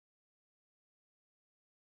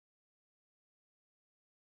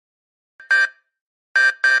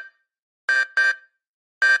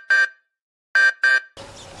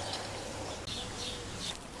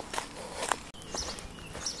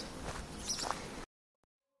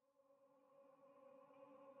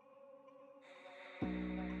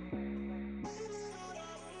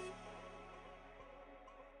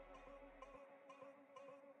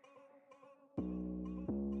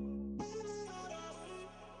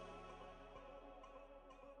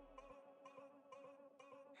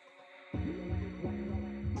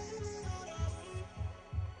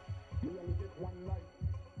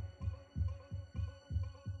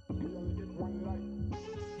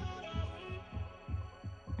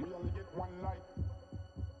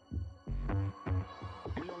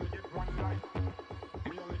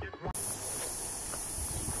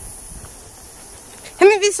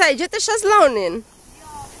Visa, i gjete shazlonin.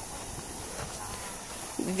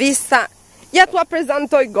 Visa, ja t'ua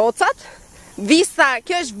prezantoj gocat. Visa,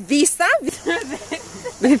 kjo është Visa.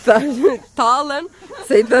 Visa, talen.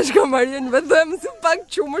 Se i thash ka marjen vetëm si pak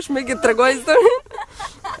qumësh me këtë tregoj historin.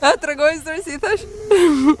 A tregoj historin si i thash?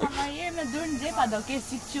 Ka marjen me dur në gjepa, do ke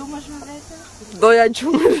si qumësh me vete? Doja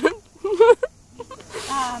qumëshën.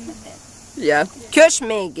 Me vete. Ja, kjo është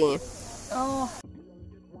Megi. Oh.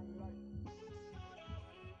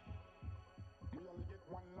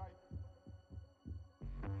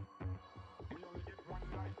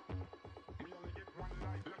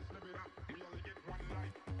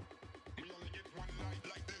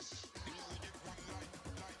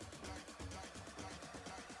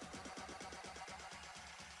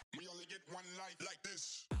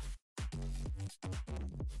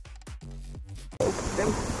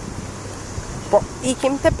 Po,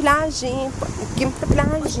 ikim të plazhi,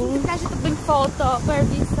 Plazhe të bëjmë foto për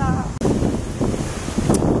Visa.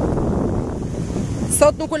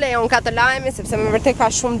 Sot nuk u lejon ka të lajmi, sepse me vërtet ka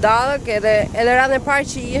shumë dallëk, edhe radhën e parë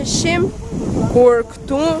që jeshim, kur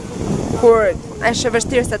këtu, kur është e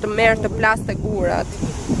vështirë se të merr të plaste gurat.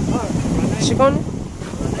 Shikoni?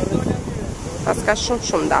 Pas ka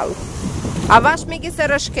shumë dallëk. A vash Megi se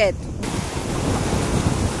rëshket?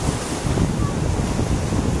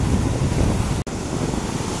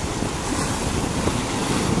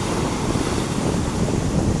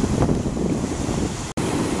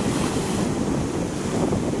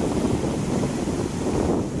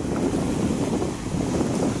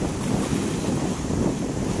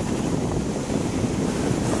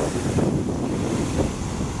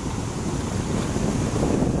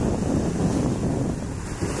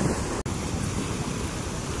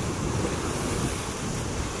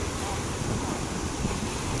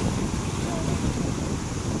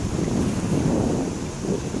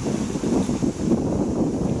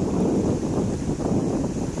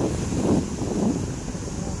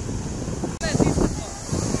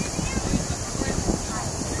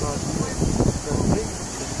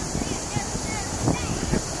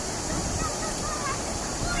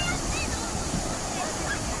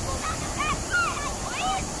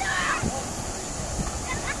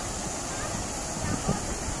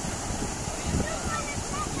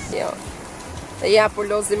 Ja, po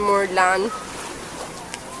lozi Murlan.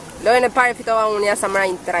 Lojën e pare fitova unë, ja sa më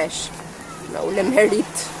rajnë tresh. Në ulem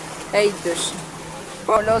herit. E i dysh.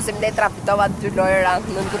 Po lozim letra fitova 2 lojra.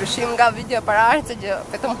 Në ndryshim nga video para artë, që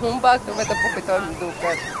vetëm humba, këtu vetëm po fitojmë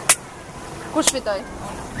duke. Kush fitoj?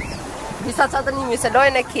 Disa qa dënimi, se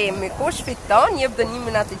lojën e kemi. Kush fiton, jep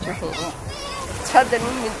dënimin ati që humbë. Qa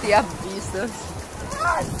dënimin t'i jap Visës.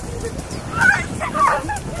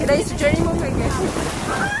 Kena i sugjerimu me kemi.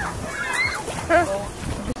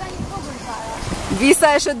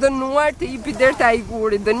 Visa është dënuar të jipi der të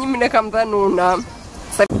ajguri, dënimin e kam dhënë unë.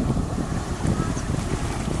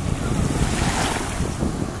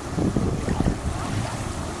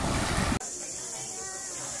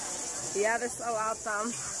 Ja dhe salata,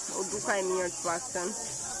 u duka e mirë të paktën.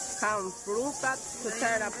 Kam frutat të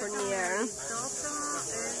tjera për njerë. Sota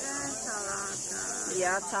edhe salata.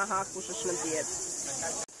 Ja, qa hakush është në dietë.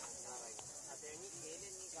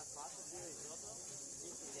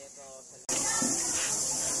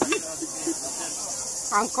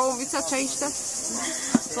 Kanë kohë Visa që ishte?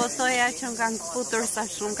 Po thoja që më kanë këputur sa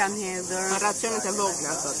shumë kanë hedhur. Racionet e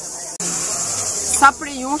vogla, thot. Sa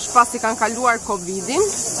për jush pasi kanë kaluar Covidin,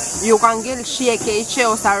 ju kanë ngel shije keqe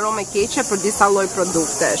ose arome keqe për disa lloj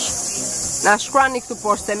produktesh. Na shkruani këtu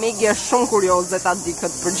poshtë, se Megi është shumë kurioze ta di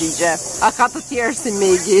këtë përgjigje. A ka të tjerë si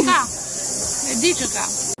Megi? Ka, e di që ka.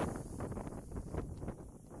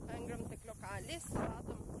 Ngrëm tek lokali,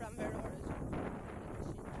 salatën pramverore.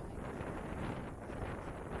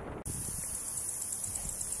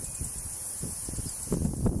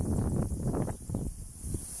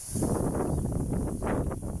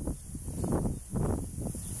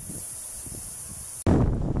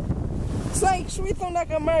 Sa i këshu i thonë nga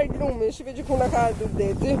ka marrë Lumi, shive që ku nga ka ardhur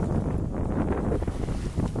deti.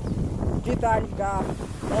 Gjitha algat.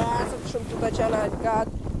 Se të shumë tuta që janë algat.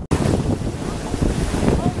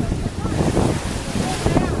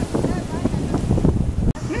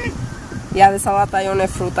 Ja dhe salata jone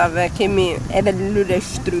frutave, kemi edhe lule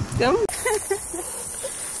shtrykëm.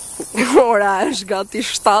 Ora është gati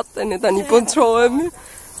 7, e ne tani po çohemi.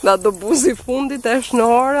 Da do buzi fundit është në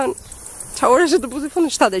orën. Qa orë është do buzi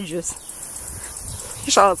fundit? 7:30.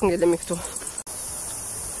 Inshallah të ngelemi këtu.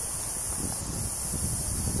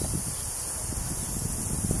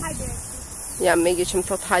 Ja, Megi që më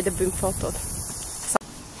thot hajde bëjmë fotot.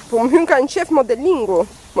 Po më hynë ka në qef modelingu.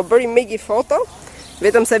 Më bëri Megi foto.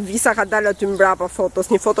 Vetëm se visa ka dalë aty mbrapa fotos,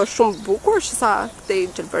 një foto shumë bukur, që sa këtej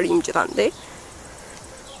gjelbërim gjithandej.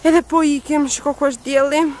 Edhe po ikim, shiko ku është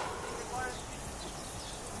dielli.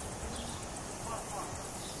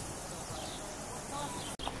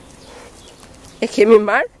 E kemi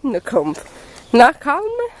marrë në këmbë. Na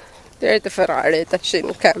kalme, deri te Ferrari tash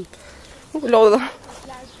në këmbë. Nuk lodha.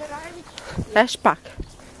 Lash pak.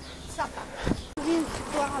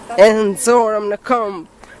 E nëzorëm në këmbë.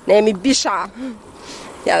 Ne jemi bisha.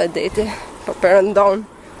 Ja dhe deti, po përëndon.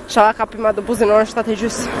 Shala kapim atë buzin orën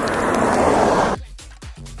 7:30.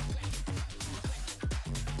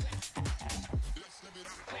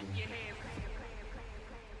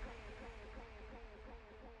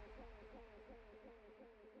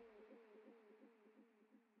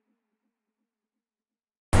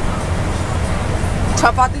 Qa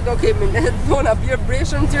fati do kemi, ne do nga bjerë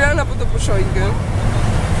breshën në Tirana, apo të pushoj kë?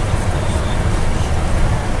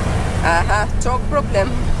 Aha, qok problem.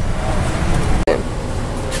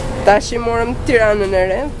 Tash i morëm Tiranën e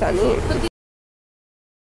re, tani.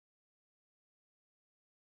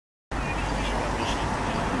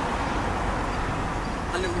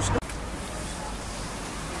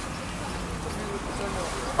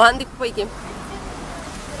 O, Andi, ku po ikim?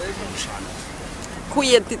 Ku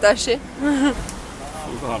jetë ti tashi?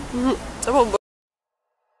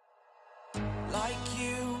 Like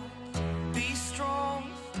you, be strong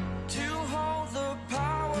to hold the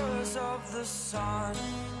powers of the sun.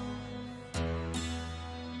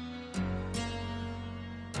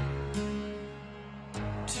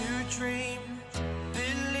 To dream,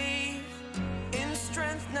 believe in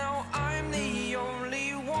strength. Now I'm the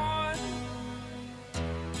only one,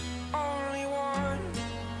 only one.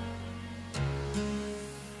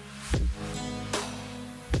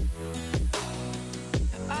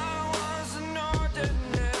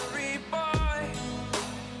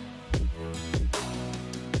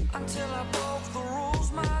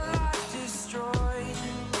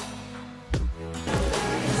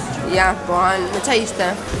 Ja, po anë, me qa ishte?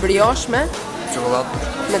 Brioche me?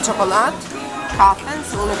 Me çokolat, kafen,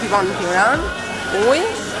 se unë piva në Tiran, uj,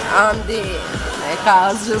 Andi e ka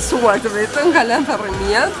zgjësuar të vetën, ka lënë të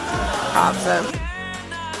rrëmijat, kafe.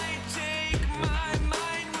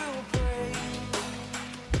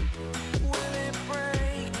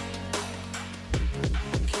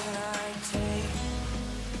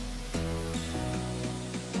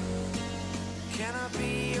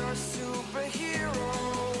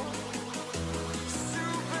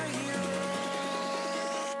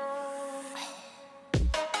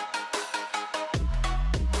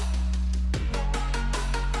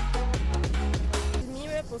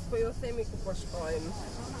 Po jo themi ku po shkojmë.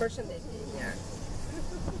 Përshëndetje njerë.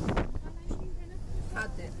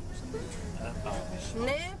 Ate.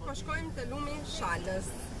 Ne po shkojmë te Lumi Shales.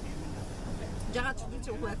 Gjëra që du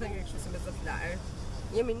që u e thëngë kështu se me të flarë.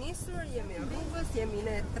 Jemi nisur, jemi rrugës, jemi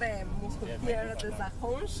ne 3 muskultierët e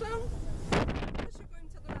zakonshëm. Dhe shikojmë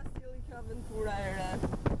që do na sjellë kjo aventura e re.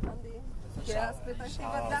 Andi, ke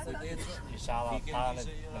aspektativa data? Inshallah tani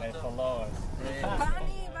me followers.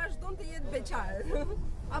 Tani vazhdon të jetë beqar.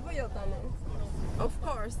 Apo jo tani? Of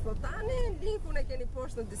course, po tani linkun e keni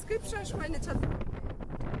poshtë në description, shkruajni çat.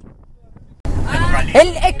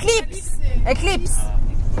 Eclipse.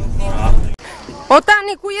 O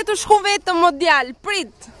tani ku jetu shku vetëm modjal,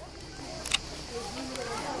 prit.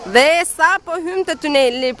 Dhe sa po hym te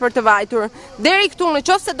tuneli për të vajtur. Deri këtu në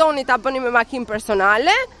qoftë se doni ta bëni me makinë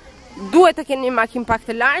personale, duhet të keni makinë pak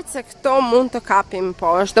të lartë se këto mund të kapim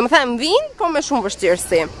poshtë. Domethënë vijnë, po me shumë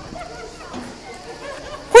vështirësi.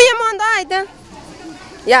 Ku jem Anda, hajde?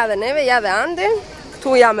 Ja dhe neve, ja dhe Andi.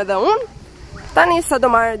 Këtu jam edhe unë. Tani sa do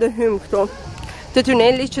marrë dhe hym këtu të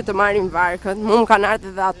tuneli që të marrim varkët. Mu më kanë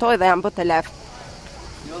ardhur dhe ato edhe jam bë telef.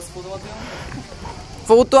 Jo, s'foto aty?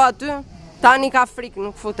 Foto aty? Tani ka frikë,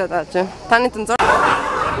 nuk futet aty. Tani të nxorë.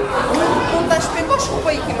 Unë ta shpjegosh ku po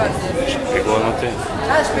ikim aty? Shpjegojmë aty.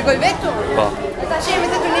 A, shpjegoj vetur? Po. E ta që jemi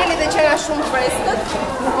të tuneli dhe që nga shumë freskët.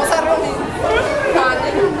 Mos harroni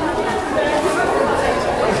tani.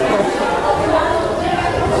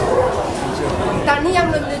 Tani jam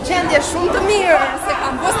në gjendje shumë të mirë, se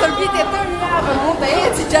kam bërë stërbitje të javë, mund të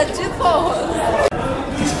eci gjatë gjithë kohës.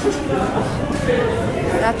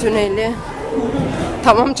 Nga tuneli.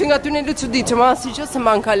 Tamam që nga tuneli që di që ma si që se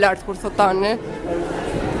ma në ka lartë kur thot tani.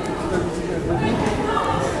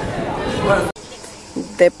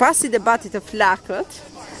 Dhe pasi debatit të flakët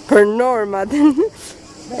për normat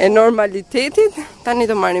e normalitetit, tani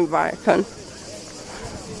do marrim varkën.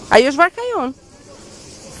 Ajo është varka jonë?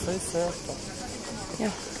 Ja.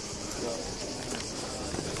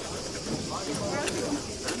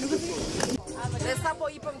 Dhe sa po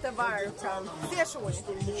ipëm të varë, pra. Si e shuj?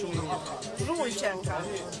 Zhuj qenë ka.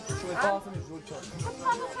 Shumë e pasën i zhurë qënë.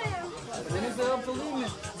 Dhe një se rëmë të limi.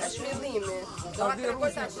 Është fillimi. Do ma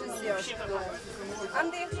tregoj tash si është.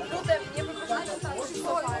 Andi, lutem, një përpëshatën ta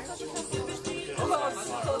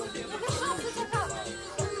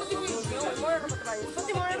Po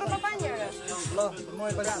ti morë rroba pa njëre?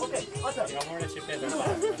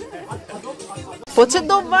 Po që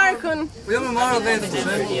do varkën? Po jam e marrë vetë,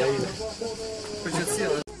 për qëtësia.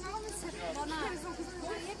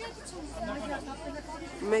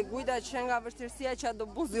 Me gujta që nga vështirësia që do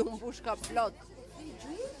buzi unë bushka plot.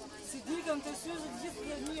 Si dikëm të syze të gjithë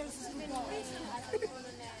të mirë se si të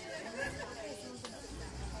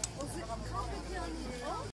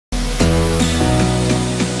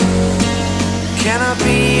Can I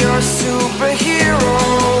be your superhero?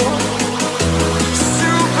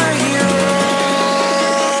 Superhero.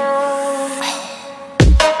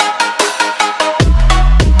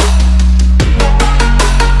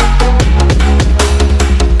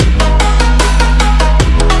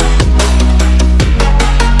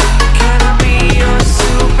 Can I be your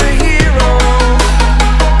superhero?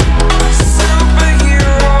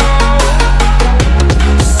 Superhero.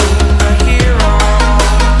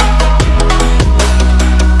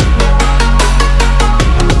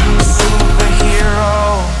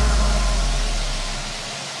 Superhero.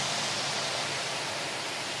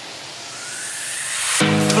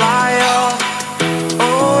 Fly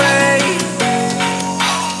away.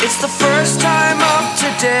 It's the first time of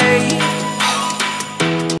today.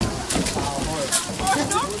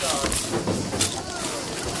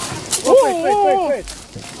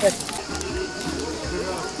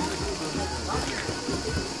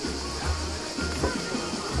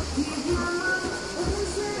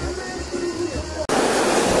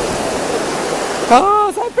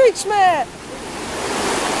 Oh, sa pritshme!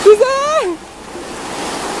 Kuza!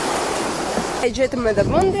 E gjetëm edhe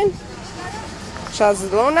vendin.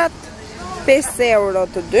 Shazlonat 5 euro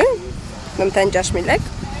të dy, do më thënë 6.000 lek.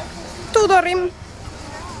 Tu do rrim.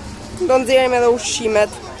 Do nxjerrim edhe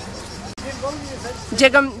ushqimet.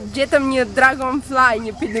 Gjetëm një dragonfly,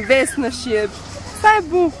 një pilves në Shqip. Sa e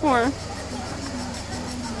bukur.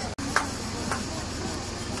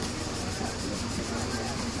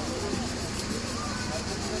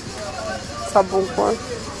 Sa bukur.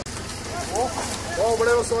 O,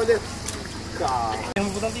 brevo solit.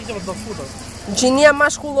 Gjinia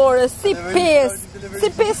mashkullore, si 5, si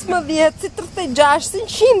 15, si 36, si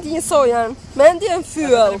 100 njësoj janë. Me ndi e në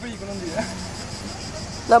fyëll.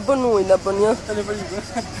 Na bën uj, na bën një.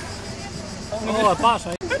 O, e pasha.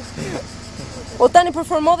 O tani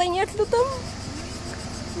përformo dhe njërë të lutëm?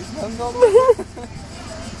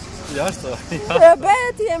 Jashtë. E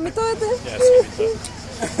beti, e mitojte.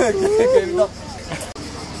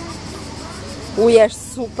 Uji është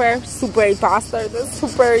super, super i pastër dhe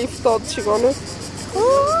super i ftohtë, shikoni.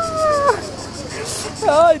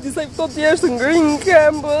 Aj, disa i ftohtë jeshtë ngrinë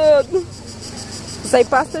këmbët. Disa i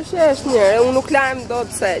pastër që është njërë, unë nuk lajmë do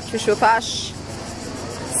të se, që shu thash,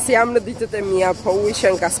 si jam në ditët e mia, po uji që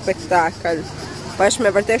nga spektakl. Po është me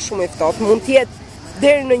vërtet shumë i ftohtë, mund tjetë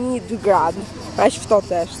deri në 1-2 gradë, është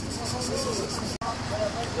ftohtë është.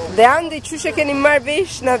 Dhe andi që që keni marrë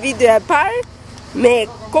vesh në video e parë, me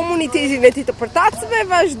komunitetin e ti të përtacëve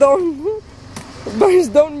vazhdon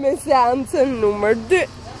me seancën numër 2.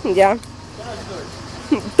 Ja.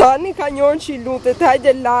 Tani ka njërë që i lutet,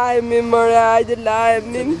 hajde lajmi, mëre, hajde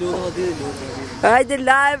lajmi. Hajde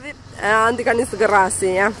lajmi. Andi ka njësë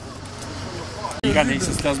gërasi, ja. I ka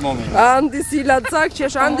njësë s'lazmoni. Andi si lacak që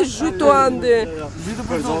është, andi zhytu, andi.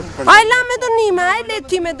 Aj la me dënime, aj le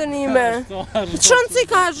ti me dënime. Qënë si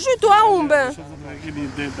ka, zhytu, a humbe.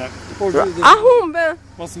 A humbe.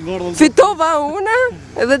 Fitova une,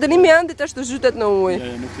 edhe dënimi andit është të zhytet në uj.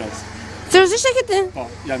 Nuk flasë. Seriozisht e këti? Po,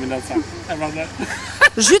 jam i lacak. E vërde.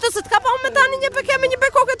 Zhytës se t'ka pa ume tani një për keme një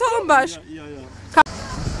beko këtë hëmbash.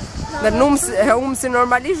 Dhe në si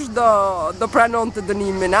normalisht do pranon të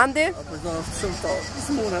dënimin, Andi?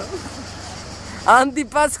 Andi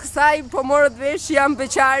pas kësaj po morët vesh jam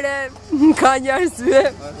beqare, ka një arsye.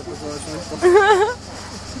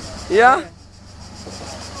 Ja.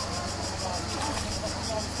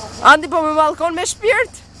 Andi po me balkon me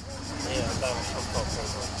shpirt?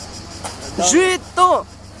 Zhyto!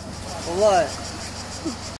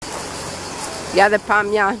 Ja dhe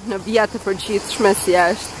pamja në vija të përgjithshme si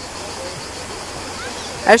është.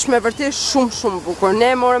 Është me vërtet shumë bukur.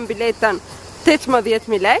 Ne morëm biletën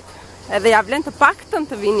 18.000 lek, edhe ja vlen të paktën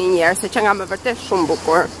të vini njerë, se që nga me vërtet shumë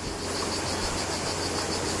bukur.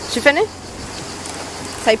 Shifeni?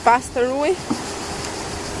 Sa i pastër uj?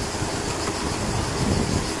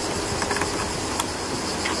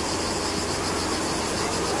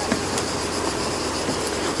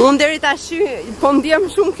 Unë deri tash po ndjem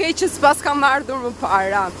shumë keq që s'pas kam ardhur më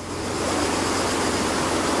para.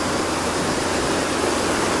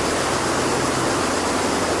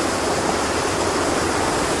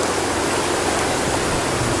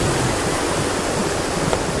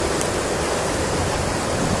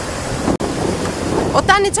 O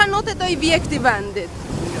tani qa note do I vje këti vendit?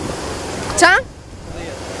 Qa?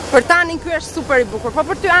 Për tani ky është super I bukur, po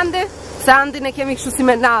për ty Andi? Se Andin e kemi kështu si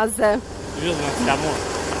me naze. Ju dhe flamur.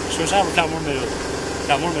 Shusha për flamur me ju.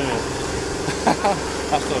 Flamur me ju.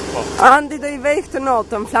 Ashtu është po. Andi do I vej këtë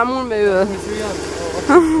notën, flamur me ju.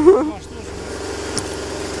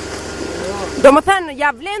 Do më thënë, ja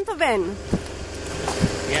vlen të ven.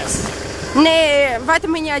 Yes. Ne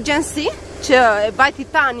vajtëm me një agjensi që e bajti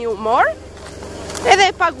tani u mor,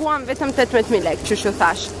 edhe e paguam vetëm 18.000 lekë, që shu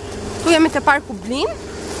thash. Tu jemi të parku Blin,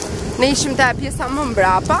 ne ishim të pjesa më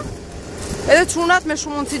mbrapa, edhe çunat me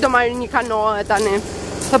shumë mundësi do marrin një kanoe tani.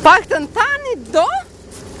 Të paktën tani do,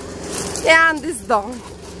 e Andi s'do.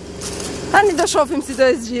 Tani do shohim si do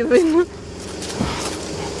e zgjidhin.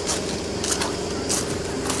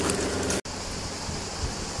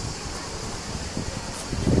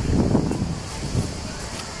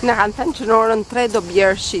 Ne kanë thënë që në orën 3 do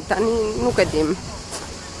bjerë shi, tani nuk e dim.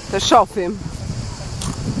 Të shohim.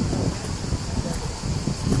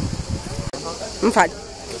 Më falë.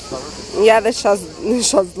 Ja dhe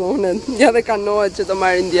shazlonet, ja dhe kanoet që do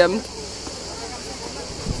marrin djemët.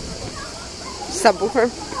 Sa bukur.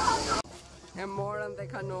 E morën dhe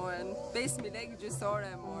kanoen. 5.000 lekë gjysore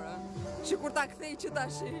e morën. Që kur ta kthej që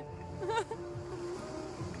tashi.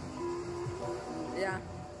 Ja.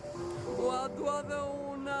 Ua dua dhe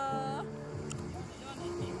una.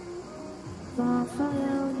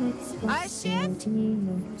 A e shef?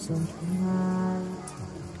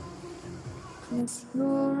 Close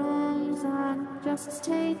your eyes and just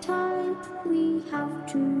stay tight, we have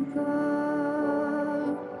to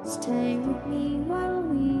go. Stay with me while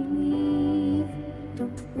we leave.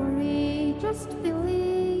 Don't worry, just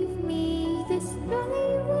believe me. This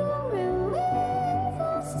journey will relieve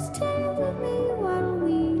us. Stay with me while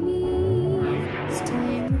we leave.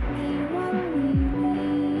 Stay with me while we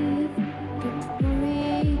leave. Don't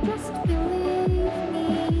worry, just believe me.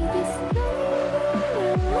 This journey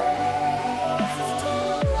will relieve us.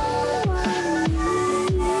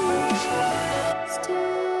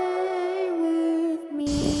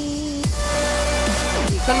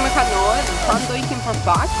 Ikën me kanoe, tanë do ikim për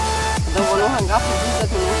pak, dhe vonohen nga për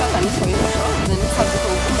 20 minuta, tani po I në shoh, dhe një sa të të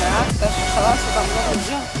uku me rak, dhe shëshala së kam në të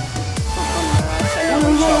gjë. Po të më rak, se një më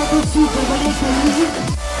shoh.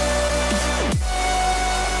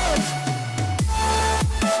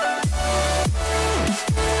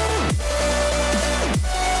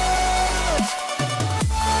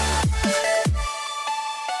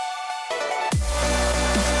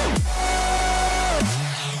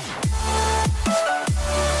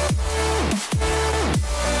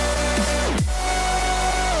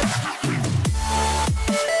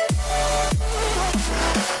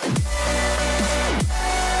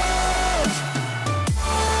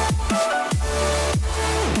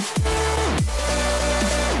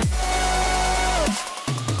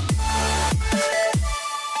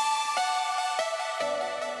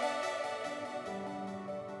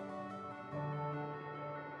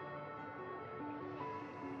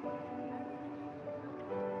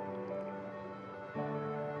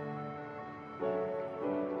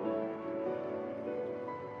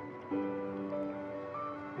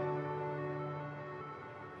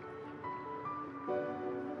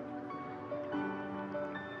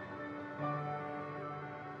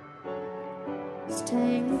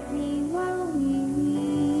 Stay with me while we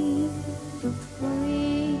leave. Don't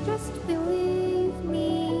worry, just believe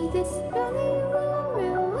me. This journey will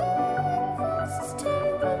relieve us. Stay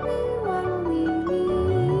with me while we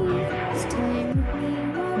leave. Stay with me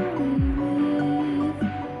while we leave.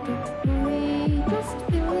 Don't worry, just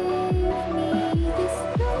believe me. This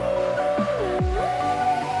journey will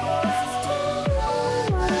relieve us. Stay with me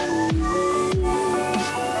while we leave.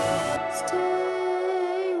 Stay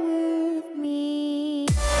with me.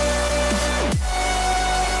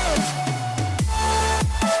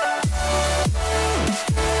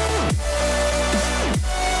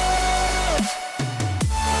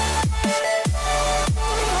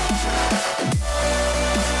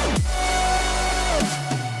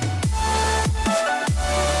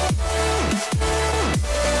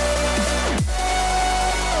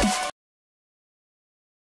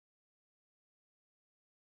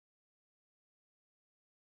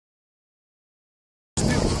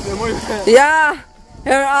 Ja,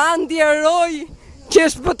 Andi eroj Që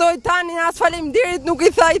shpëtoj tani as faleminderit nuk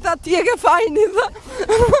i tha ti e ke fajni tha.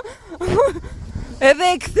 Edhe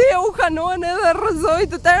e ktheu kanoën edhe rrëzoi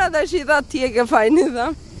të tëra tash i tha ti e ke fajni tha.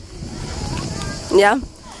 Ja,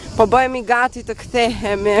 po bëhemi gati të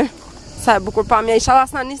kthehemi. Sa e bukur pamja, inshallah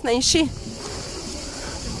s'na nis në ishi.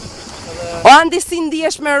 O Andi, si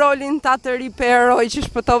ndihesh me rolin ta të ri pe eroj që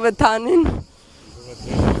shpëtove tanin?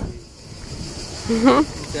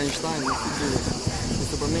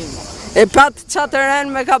 E pat qatë ren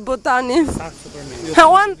me ka bë tani.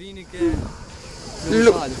 Vini ke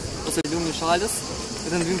Lumi Shales, ose Lumi Shales,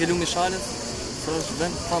 edhe në vinë ke Lumi Shales, së është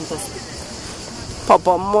vend fantastik. Po,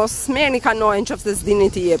 mos merrni kanoën qoftë se s'dini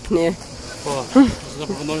t'i jepni. Po, s'do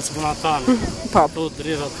përfundoni si puna tanë. Po. Do të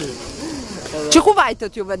rridh aty. Që ku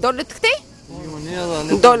vajtët juve? Dolet këtej?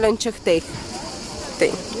 Dolen që këtej.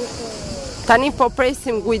 Tani po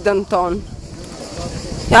presim gujdën ton.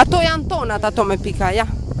 Ja, ato janë tonat, ato me pika, ja.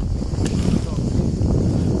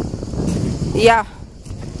 Ja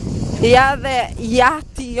dhe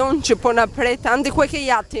jati jonë që po na pret. Andi, ku e ke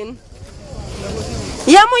jatin?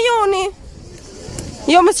 Ja mo Joni.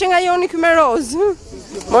 Jo mësë që nga Joni këme rozë.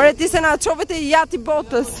 More ti se na qove të jati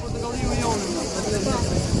botës.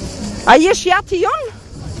 A jesh jati jonë?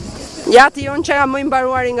 Jati jonë që nga më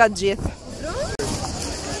imbaruari nga gjithë.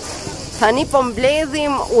 Tani po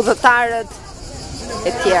mbledhim udhëtarët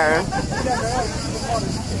e tjerë.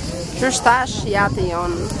 Qështash jati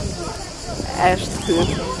jonë është ky.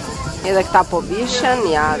 Edhe këta po vishen,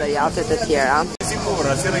 ja dhe jatet e tjera.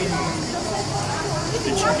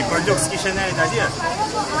 Ti për luks kishe nejt atje?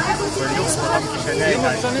 Për luks për tam kishe nejt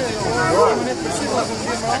atje?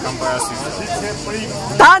 E kam parasysh.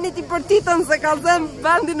 Tani ti për titën se ka zem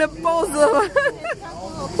vendin e pozëve.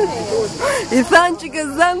 I thanë që ke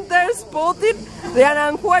zem tërë spotin dhe janë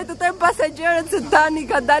ankuar të tërë pasagjerët se tani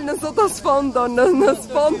ka dalë në sotosfondo, në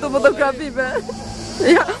sfond të fotografive.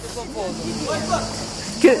 Ja.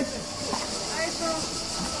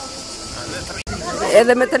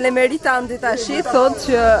 Edhe me telemeritanti tashi thot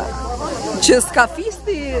që s'ka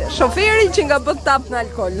fisti shoferi që nga bët tap në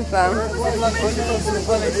alkohol, tha.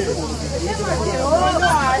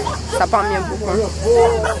 Sa pa mje bukur.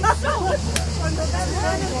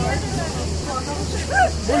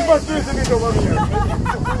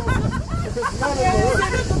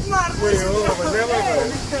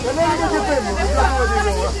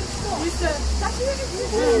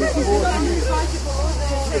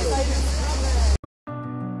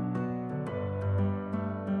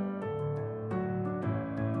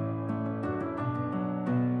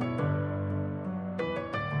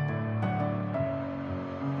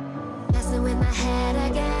 Messing with my head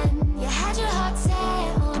again. You had your heart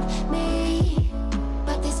set on me,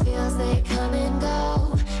 but these feels they come and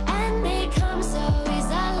go, and they come so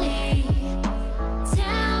easily.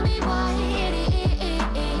 Tell me what it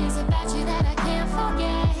is about you that I can't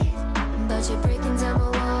forget, but you're breaking down my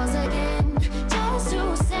walls again just to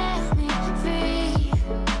set me free.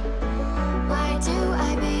 Why do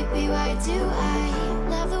I, baby? Why do I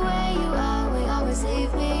love the way you always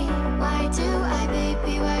leave me? Why do I,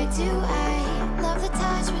 baby? Why do I love the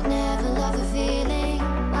touch but never love the feeling?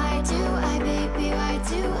 Why do I, baby? Why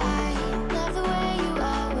do I love the way you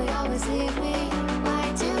always leave me? Why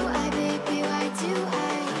do I, baby? Why do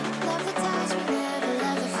I love the touch but never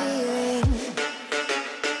love the feeling?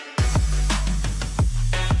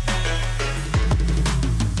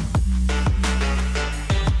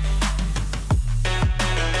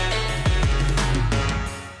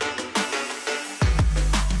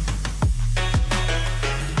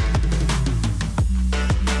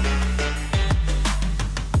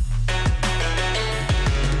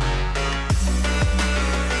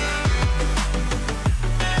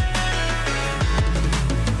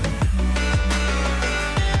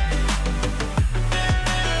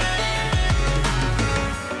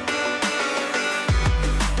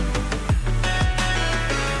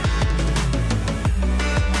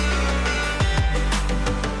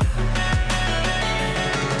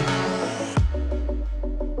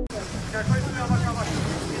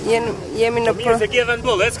 Jemi në Mirë se kje dhe në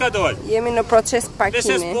bullë, e s'ka dollë? Jemi në proces parkimi.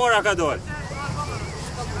 Dhe se spora ka dollë?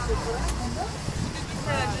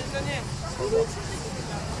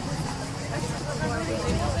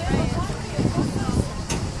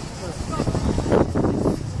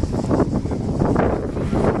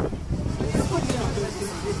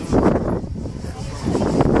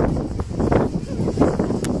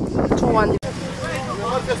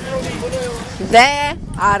 Dhe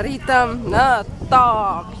arritëm në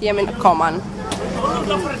tokë, jemi në Koman.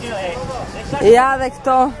 Ja dhe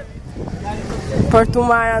këto për të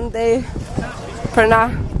marrë andej për na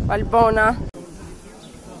Albona.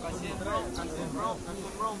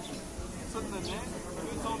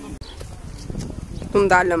 Tu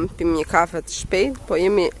ndalëm pim një kafe të shpejt, po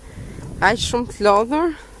jemi aq shumë të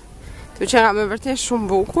lodhur. Tu qera me vërtet shumë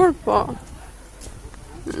bukur, po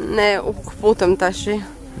ne u këputëm tash.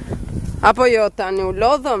 Apo jo tani u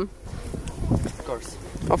lodhëm?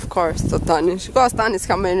 Of course, të tani. Shiko, as tani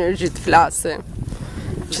s'kam energji të flasi.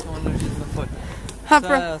 S'kam energji me fol. Ha,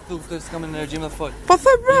 pra. Thu këtë s'kam energji me fol. Po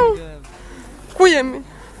thë, bro. Ku jemi?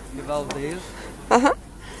 Ke vallë dhe ish. Aha.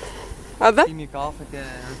 A dhe? Pimi kafe ke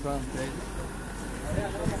restoran të drejtë.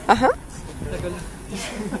 Aha.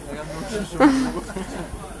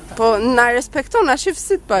 Po, na respekton, na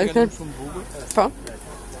shifësit pa. Ka shumë bukur. Po.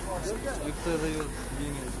 Ju këtë dhe ju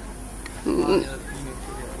vini.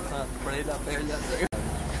 Prela, perla.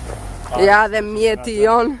 Ja, dhe mjeti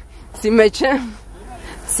jon, si me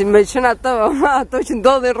qenë ato që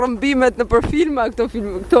ndodhin rrëmbimet në për filma,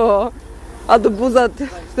 këto autobuzat,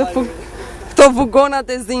 këto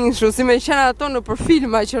vugonat e zinjshu, si me qenë ato në për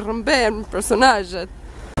filma që rrëmben personazhet.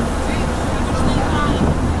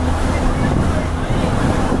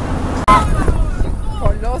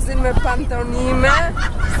 Po losin me pantonime,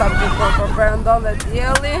 sa bukur po perëndon dhe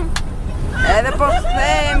dielli. Edhe po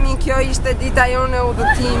themi, kjo ishte dita jone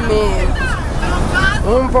udhëtimi.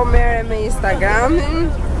 Unë po mere me Instagramin.